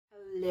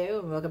Hello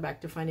and welcome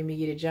back to Finding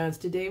Megita Jones.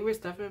 Today we're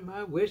stuffing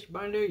my wish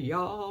binder,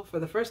 y'all,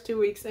 for the first 2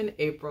 weeks in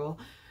April.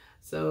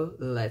 So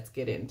let's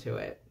get into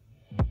it.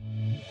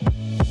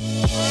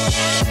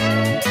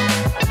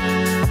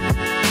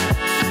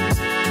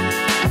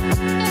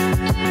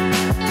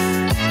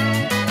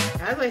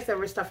 As I said,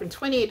 we're stuffing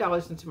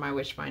 $28 into my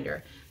wish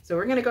binder. So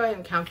we're going to go ahead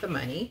and count the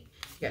money.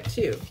 We got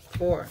 2,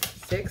 4,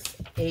 6,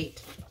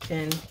 8,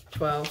 10,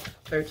 12,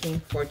 13,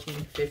 14,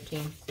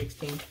 15,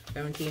 16,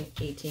 17,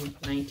 18,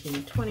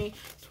 19, 20,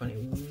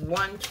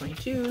 21,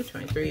 22,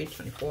 23,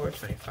 24,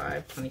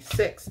 25,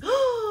 26.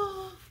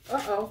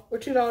 Uh-oh, we're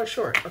 $2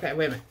 short. Okay,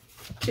 wait a minute.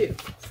 2,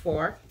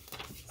 4,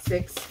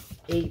 6,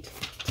 8,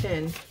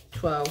 10,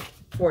 12,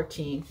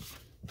 14,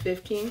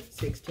 15,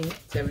 16,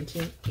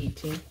 17,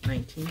 18,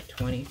 19,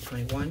 20,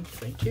 21,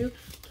 22,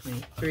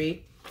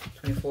 23,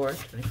 24,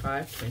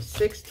 25,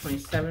 26,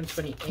 27,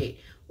 28.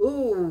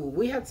 Ooh,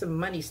 we had some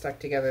money stuck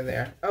together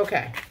there.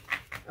 Okay,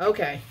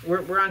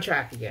 we're on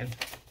track again.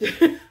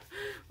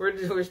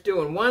 we're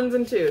doing ones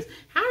and twos.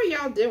 How are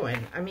y'all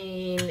doing? I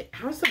mean,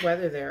 how's the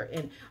weather there?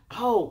 And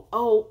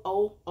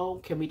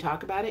oh, can we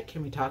talk about it?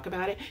 Can we talk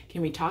about it?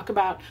 Can we talk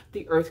about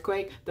the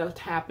earthquake that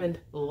happened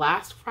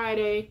last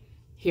Friday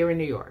here in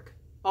New York?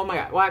 Oh my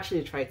God, well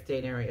actually the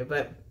tri-state area,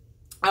 but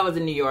I was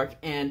in New York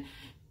and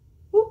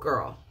whoop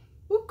girl.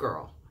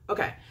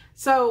 Okay,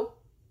 so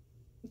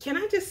can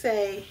I just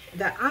say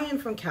that I am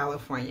from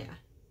California.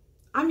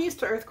 I'm used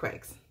to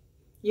earthquakes.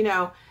 You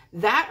know,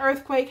 that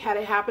earthquake, had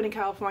it happened in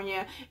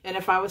California, and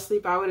if I was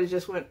asleep, I would have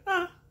just went,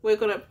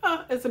 wake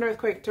up, it's an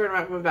earthquake, turn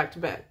around, went back to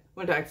bed,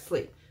 went back to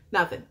sleep.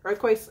 Nothing.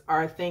 Earthquakes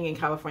are a thing in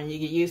California. You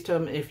get used to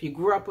them, and if you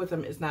grew up with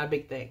them, it's not a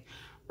big thing.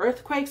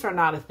 Earthquakes are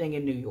not a thing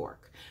in New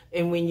York.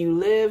 And when you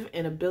live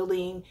in a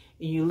building,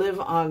 you live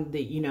on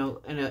the, you know,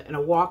 in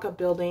a walk-up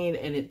building,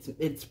 and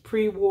it's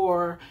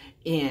pre-war,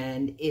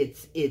 and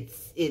it's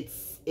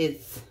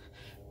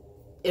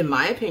in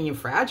my opinion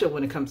fragile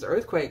when it comes to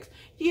earthquakes,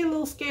 you get a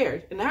little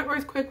scared. And that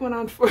earthquake went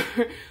on for,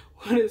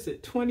 what is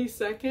it, 20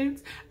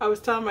 seconds? I was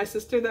telling my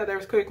sister that the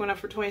earthquake went up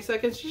for 20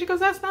 seconds. She goes,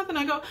 that's nothing.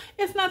 I go,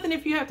 it's nothing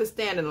if you have to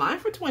stand in line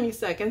for 20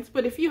 seconds,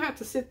 but if you have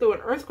to sit through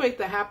an earthquake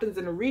that happens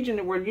in a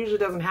region where it usually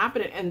doesn't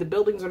happen and the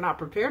buildings are not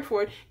prepared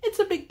for it, it's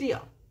a big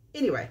deal.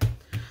 Anyway,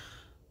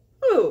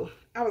 ooh,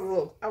 I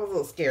was a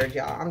little scared,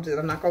 y'all. I'm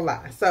not gonna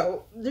lie.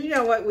 So you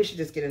know what? We should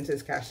just get into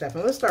this cash stuff,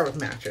 and let's start with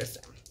mattress.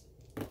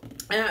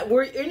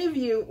 Were any of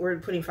you, we're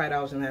putting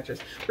 $5 in mattress,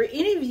 were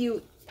any of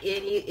you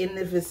in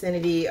the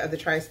vicinity of the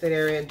tri-state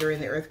area during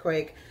the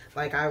earthquake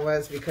like I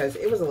was? Because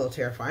it was a little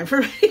terrifying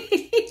for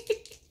me.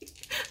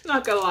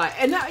 Not gonna lie.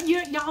 And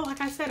y'all, like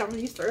I said, I'm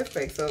used to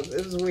earthquakes, so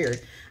it was weird.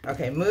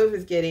 Okay, move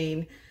is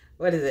getting,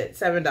 what is it,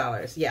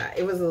 $7. Yeah,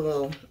 it was a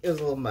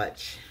little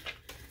much.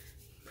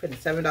 Putting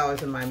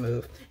 $7 in my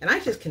move. And I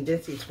just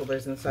condensed these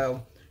folders, and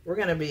so we're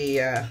gonna be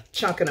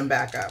chunking them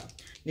back up.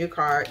 New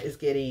card is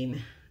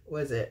getting,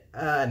 was it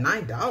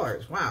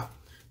 $9? Wow.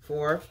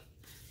 4,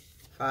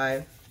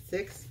 5,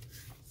 6,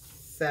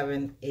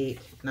 7, 8,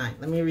 9.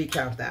 Let me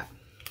recount that.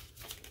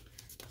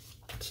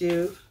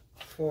 2,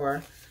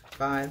 4,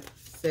 5,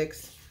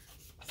 6,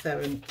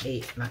 7,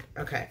 8, 9.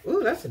 Okay.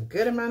 Ooh, that's a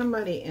good amount of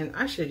money. And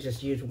I should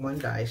just use one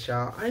dice,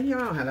 y'all. I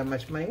don't have that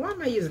much money. Why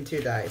am I using 2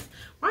 dice?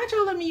 Why'd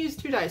y'all let me use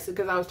 2 dice?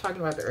 Because I was talking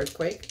about the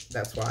earthquake.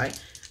 That's why.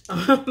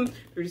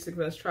 36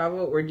 minutes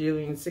travel. We're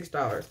doing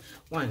 $6.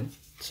 1,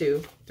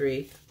 2,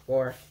 3,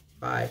 4,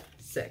 5,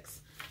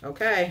 6.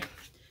 Okay.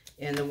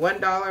 And the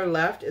 $1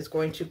 left is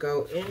going to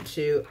go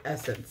into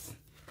Essence.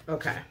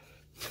 Okay.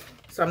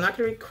 So I'm not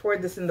going to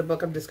record this in the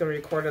book. I'm just going to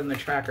record it on the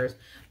trackers.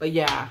 But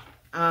yeah.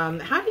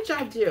 How did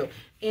y'all do?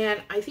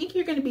 And I think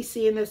you're going to be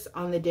seeing this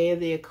on the day of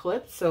the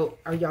eclipse. So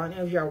are y'all, any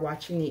of y'all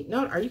watching the,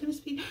 no, are you going to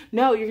speak?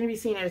 No, you're going to be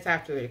seeing it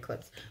after the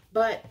eclipse.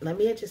 But let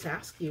me just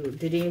ask you,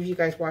 did any of you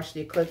guys watch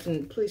the eclipse?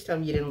 And please tell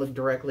me you didn't look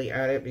directly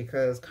at it,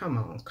 because come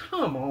on.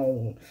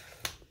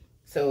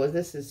 So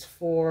this is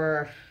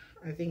for,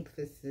 I think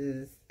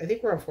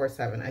we're on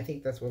 4/7. I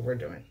think that's what we're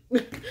doing.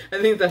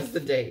 I think that's the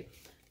date.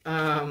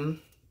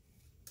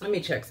 Let me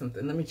check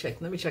something. Let me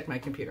check my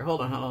computer. Hold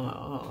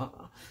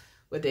on.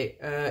 What date?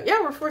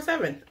 Yeah, we're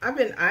 4/7.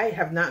 I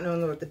have not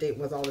known what the date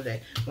was all the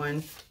day.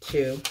 1,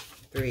 2,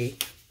 3,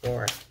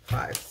 4,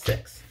 5,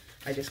 6.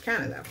 I just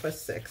counted that, plus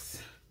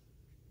 6.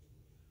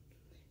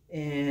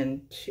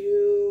 And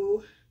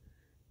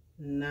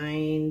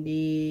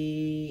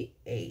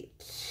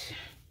 298.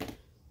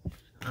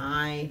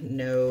 I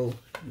know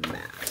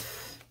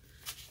math.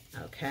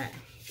 Okay,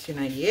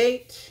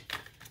 298.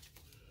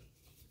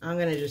 I'm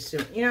gonna just,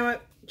 you know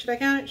what? Should I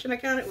count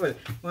it? What?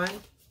 1,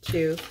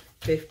 2,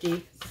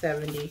 50,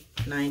 70,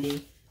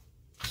 90,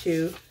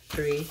 2,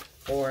 3,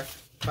 4,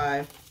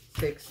 5,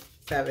 6,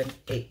 7,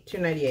 8.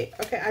 298.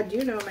 Okay, I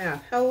do know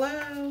math.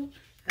 Hello.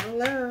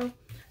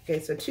 Okay,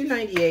 so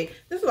 298.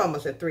 This is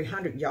almost at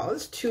 300, y'all.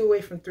 It's 2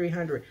 away from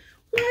 300.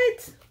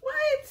 What?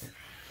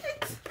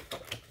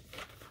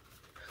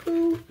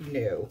 Who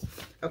knew?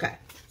 Okay,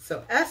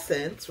 so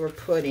Essence, we're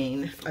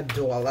putting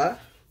 $1.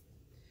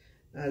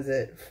 Is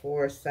it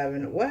 4,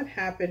 7? What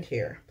happened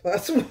here?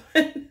 Plus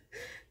 1,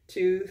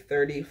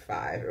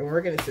 235. And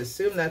we're going to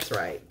assume that's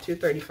right.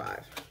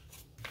 235.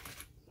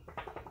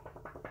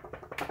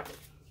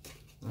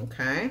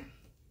 Okay.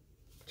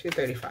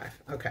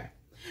 235. Okay.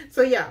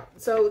 So yeah.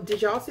 So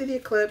did y'all see the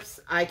eclipse?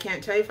 I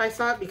can't tell you if I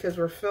saw it because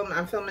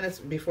I'm filming this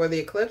before the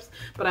eclipse,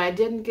 but I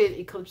didn't get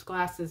eclipse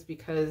glasses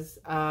because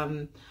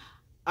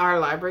our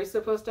library's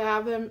supposed to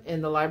have them,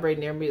 and the library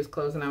near me is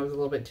closed, and I was a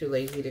little bit too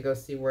lazy to go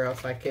see where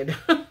else I could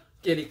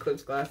get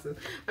eclipse glasses.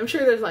 I'm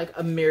sure there's like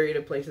a myriad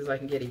of places I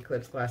can get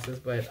eclipse glasses,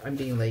 but I'm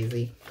being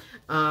lazy.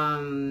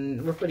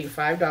 We're putting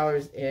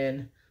 $5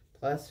 in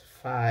plus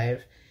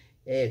 5.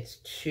 It's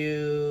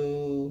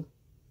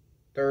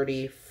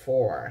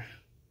 234.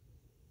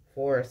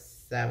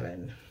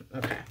 47.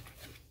 Okay.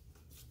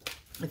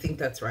 I think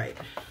that's right.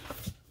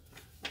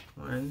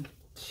 1,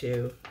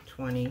 2,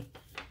 20,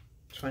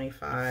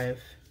 25,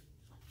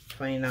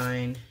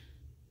 29,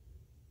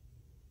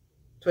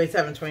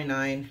 27,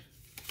 29,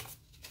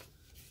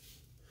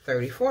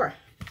 34.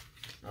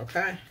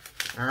 Okay.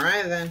 All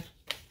right then.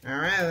 All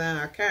right then.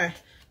 Okay.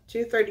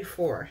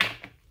 234.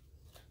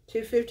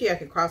 250. I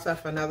could cross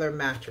off another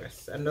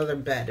mattress, another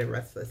bed.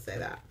 Let's say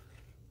that.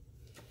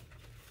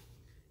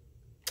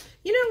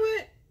 You know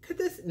what? Could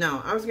this?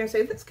 No, I was gonna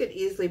say this could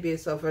easily be a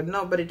sofa.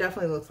 No, but it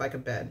definitely looks like a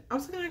bed. I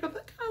was gonna go,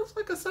 that kind of looks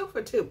like a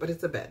sofa too, but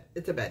it's a bed.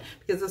 It's a bed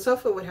because the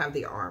sofa would have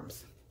the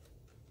arms.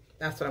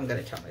 That's what I'm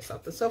gonna tell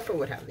myself. The sofa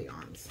would have the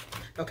arms.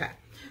 Okay.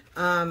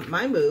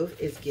 My move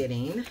is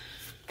getting.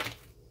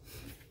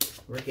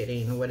 We're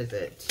getting, what is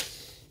it?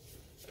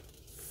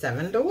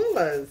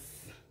 $7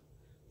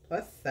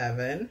 plus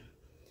 7,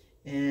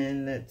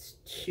 and that's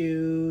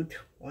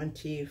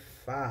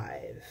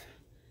 225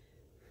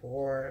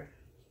 for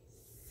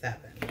 7.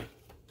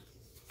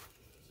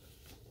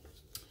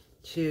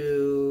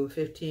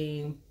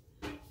 215.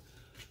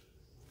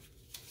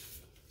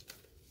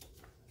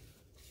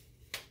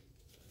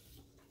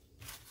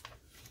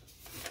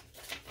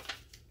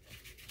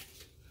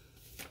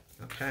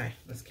 Okay,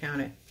 let's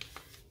count it.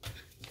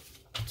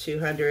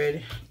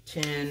 200,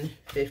 10,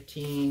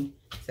 15,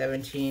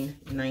 17,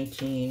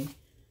 19,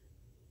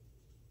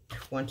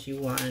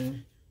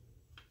 21,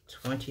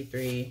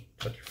 23,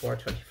 24,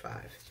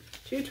 25.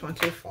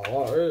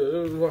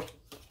 225.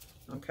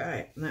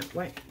 Okay. Now,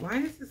 wait, why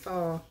is this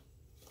all?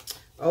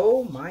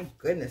 Oh my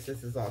goodness,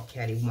 this is all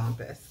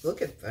cattywampus.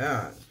 Look at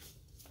that.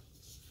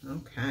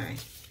 Okay.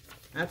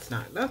 That's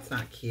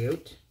not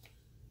cute.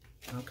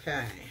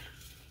 Okay.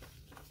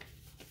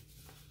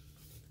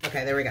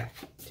 Okay, there we go.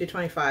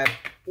 225.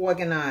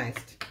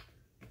 Organized.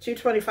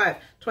 225.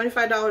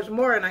 $25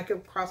 more, and I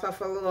could cross off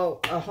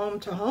a home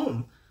to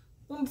home.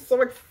 I'm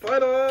so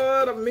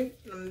excited. I'm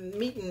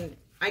meeting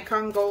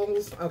icon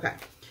goals. Okay,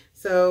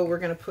 so we're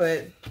gonna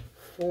put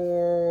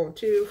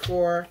 2,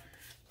 4,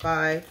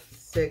 5,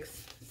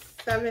 6,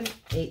 7,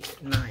 8,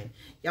 9.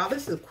 Y'all,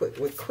 this is quick.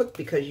 We're quick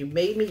because you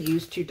made me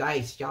use 2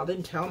 dice. Y'all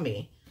didn't tell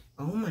me.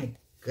 Oh my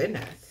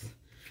goodness.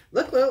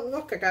 Look,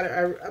 look. I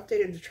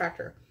updated the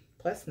tracker.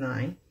 Plus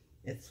 9.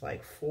 It's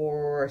like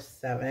 4,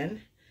 7.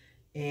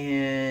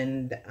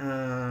 And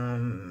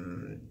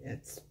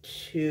it's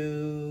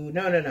 2.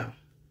 No.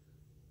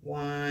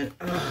 1.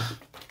 Ugh.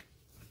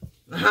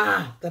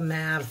 The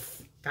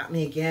maths got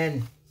me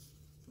again.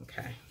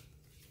 Okay.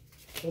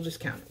 We'll just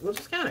count it. We'll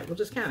just count it.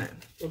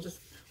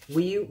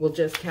 We will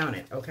just count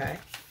it, okay?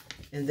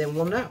 And then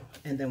we'll know.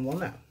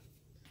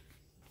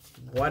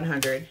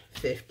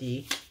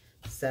 150,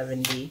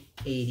 70,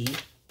 80,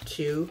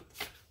 2,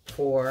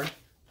 4,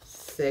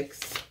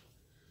 6,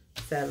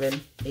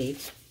 7,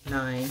 8,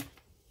 9,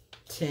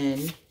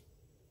 10.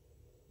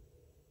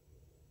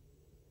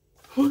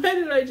 What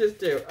did I just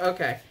do?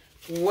 Okay.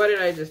 What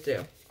did I just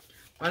do?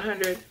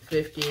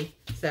 150,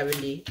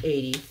 70,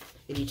 80,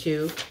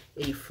 82,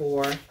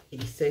 84,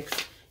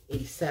 86,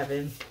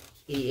 87,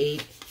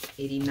 88,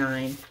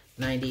 89,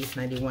 90,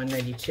 91,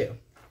 92.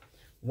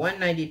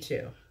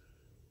 192.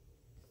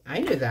 I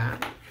knew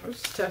that. I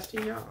was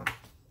testing y'all.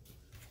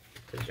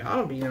 Because y'all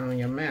don't be knowing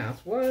your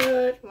math.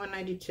 What?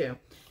 192.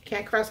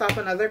 Can't cross off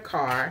another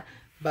car,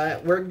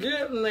 but we're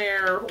getting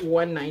there.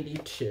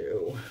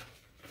 192.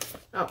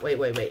 Oh, wait.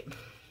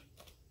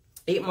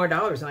 $8 more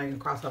and I can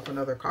cross off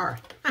another car.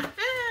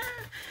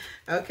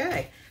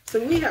 Okay, so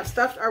we have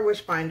stuffed our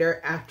wish finder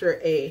after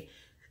a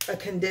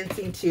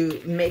condensing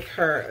to make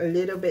her a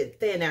little bit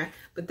thinner,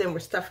 but then we're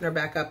stuffing her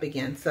back up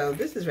again. So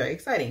this is very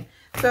exciting.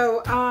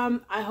 So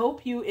I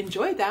hope you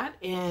enjoyed that.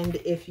 And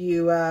if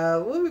you, what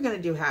are we going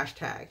to do?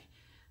 Hashtag.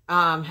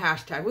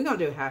 Hashtag. We're going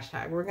to do a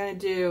hashtag. We're going to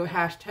do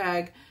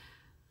hashtag.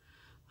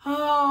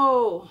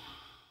 Oh,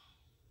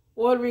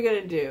 what are we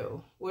going to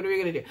do?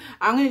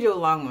 I'm going to do a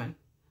long one.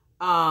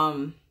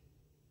 I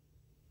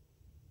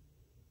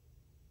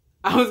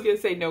was going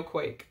to say no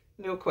quake.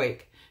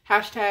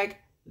 Hashtag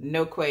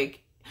no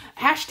quake.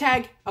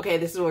 Hashtag, okay,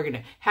 this is what we're going to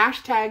do.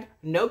 Hashtag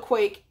no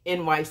quake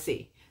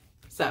NYC.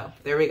 So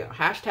there we go.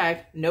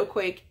 Hashtag no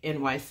quake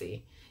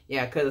NYC.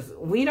 Yeah, because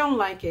we don't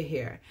like it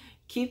here.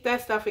 Keep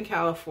that stuff in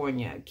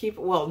California.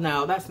 Well,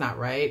 no, that's not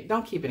right.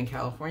 Don't keep it in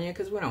California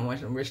because we don't want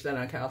to wish that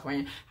on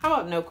California.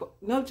 How about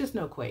just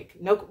no quake?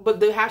 No, but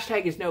the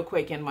hashtag is no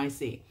quake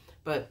NYC.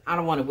 But I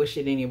don't want to wish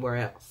it anywhere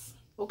else.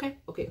 Okay.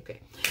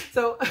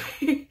 So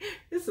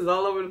this is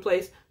all over the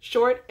place.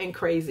 Short and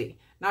crazy.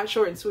 Not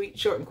short and sweet,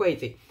 short and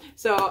crazy.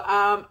 So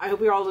I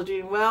hope you're all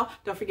doing well.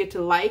 Don't forget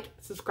to like,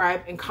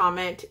 subscribe, and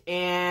comment.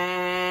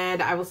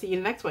 And I will see you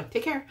in the next one.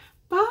 Take care.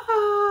 Bye.